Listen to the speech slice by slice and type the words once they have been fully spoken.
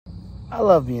I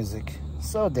love music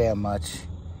so damn much.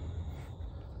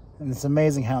 And it's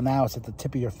amazing how now it's at the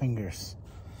tip of your fingers.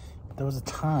 But there was a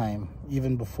time,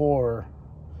 even before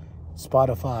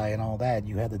Spotify and all that,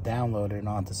 you had to download it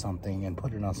onto something and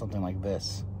put it on something like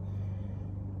this.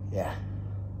 Yeah.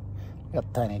 Look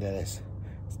how tiny that is.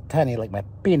 It's tiny like my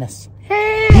penis.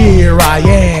 Here I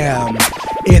am,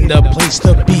 in the place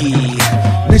to be.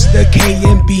 Mr.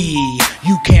 K&B,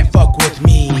 you can't fuck with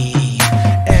me.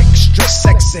 Extra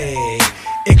sexy,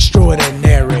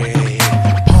 extraordinary.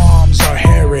 Palms are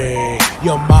hairy,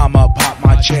 your mama popped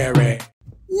my cherry.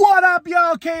 What up,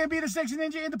 y'all? K&B the Sexy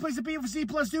Ninja in the place to be for C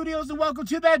Plus Studios, and welcome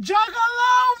to that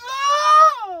Juggalo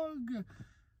vlog.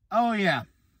 Oh yeah.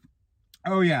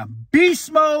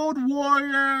 Beast Mode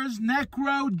Warriors,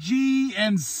 Necro G,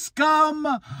 and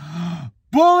Scum.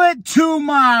 Bullet to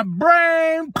my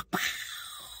brain.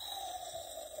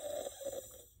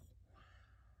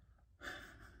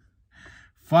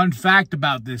 Fun fact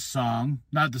about this song,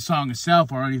 not the song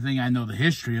itself or anything, I know the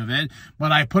history of it,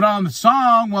 but I put on the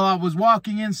song while I was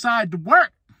walking inside to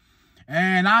work.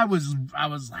 And I was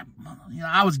like, you know,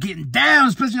 I was getting down,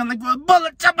 especially on like a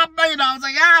bullet to my brain. I was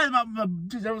like,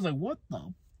 I was like, what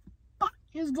the fuck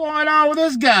is going on with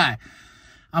this guy?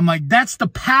 I'm like, that's the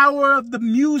power of the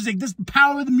music. This is the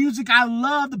power of the music I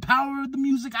love, the power of the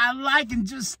music I like, and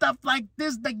just stuff like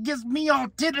this that gets me all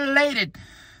titillated.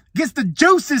 Gets the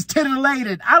juices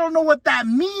titillated. I don't know what that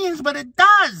means, but it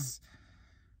does.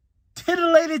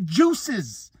 Titillated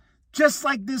juices. Just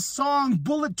like this song,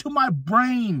 Bullet to My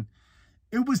Brain.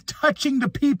 It was touching the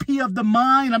PP of the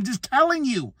mind. I'm just telling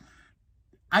you.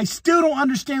 I still don't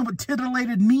understand what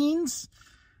titillated means,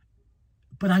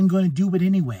 but I'm going to do it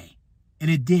anyway. And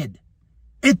it did.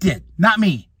 It did. Not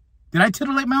me. Did I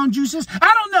titillate my own juices?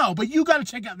 I don't know, but you got to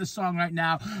check out this song right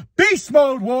now. Beast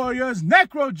Mode Warriors,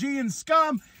 Necro G, and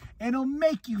Scum. And it'll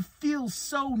make you feel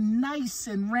so nice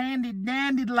and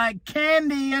randy-dandy like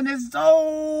candy. And it's so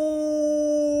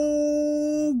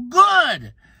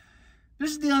good.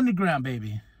 This is the underground,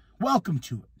 baby. Welcome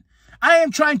to it. I am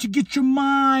trying to get your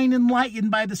mind enlightened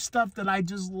by the stuff that I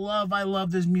just love. I love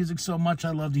this music so much.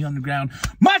 I love the underground.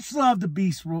 Much love to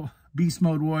Beast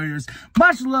Mode Warriors.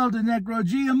 Much love to Necro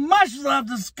G. And much love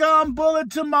to Scum. Bullet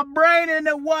to my brain. And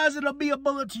it'll be a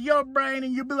bullet to your brain.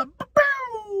 And you'll be like, bow.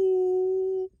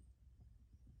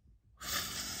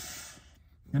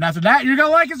 And after that, you're going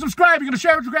to like and subscribe. You're going to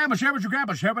share with your grandma, share with your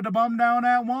grandpa, share with the bum down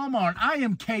at Walmart. I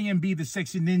am K&B the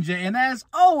Sexy Ninja. And as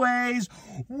always,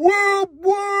 whoop,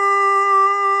 whoop.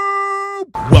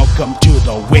 Welcome to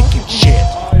the wicked shit.